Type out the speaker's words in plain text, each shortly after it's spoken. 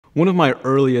One of my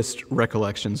earliest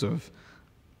recollections of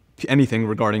anything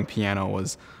regarding piano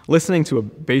was listening to a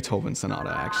Beethoven sonata,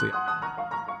 actually.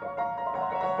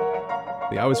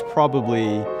 I was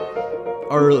probably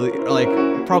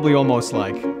almost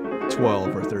like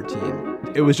 12 or 13.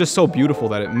 It was just so beautiful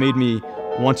that it made me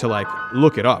want to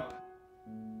look it up.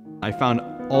 I found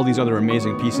all these other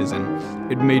amazing pieces, and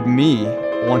it made me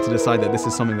want to decide that this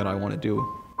is something that I want to do.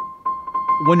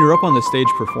 When you're up on the stage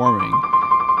performing,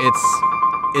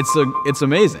 it's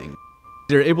amazing.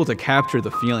 They're able to capture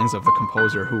the feelings of the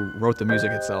composer who wrote the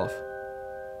music itself.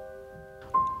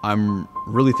 I'm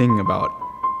really thinking about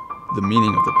the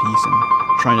meaning of the piece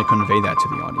and trying to convey that to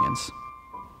the audience.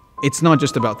 It's not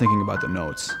just about thinking about the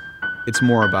notes. It's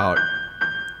more about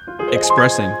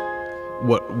expressing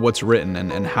what's written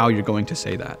and how you're going to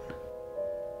say that.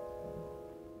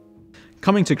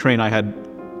 Coming to Crane, I had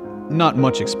not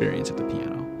much experience at the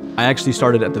piano. I actually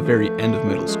started at the very end of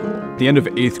middle school, the end of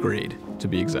 8th grade, to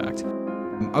be exact.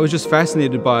 I was just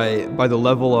fascinated by the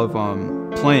level of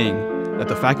playing that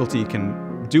the faculty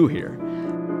can do here.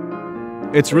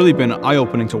 It's really been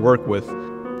eye-opening to work with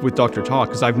Dr. Ta,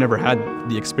 because I've never had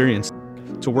the experience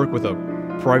to work with a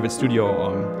private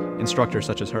studio instructor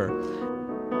such as her.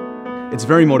 It's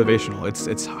very motivational.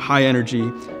 It's high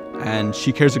energy, and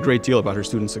she cares a great deal about her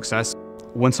students' success.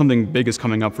 When something big is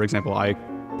coming up, for example, I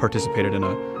participated in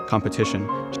a competition,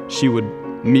 she would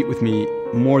meet with me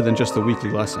more than just a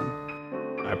weekly lesson.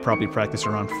 I probably practiced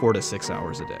around 4 to 6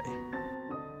 hours a day.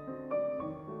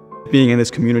 Being in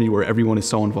this community where everyone is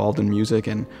so involved in music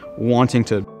and wanting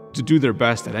to do their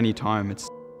best at any time, it's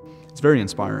very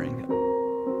inspiring.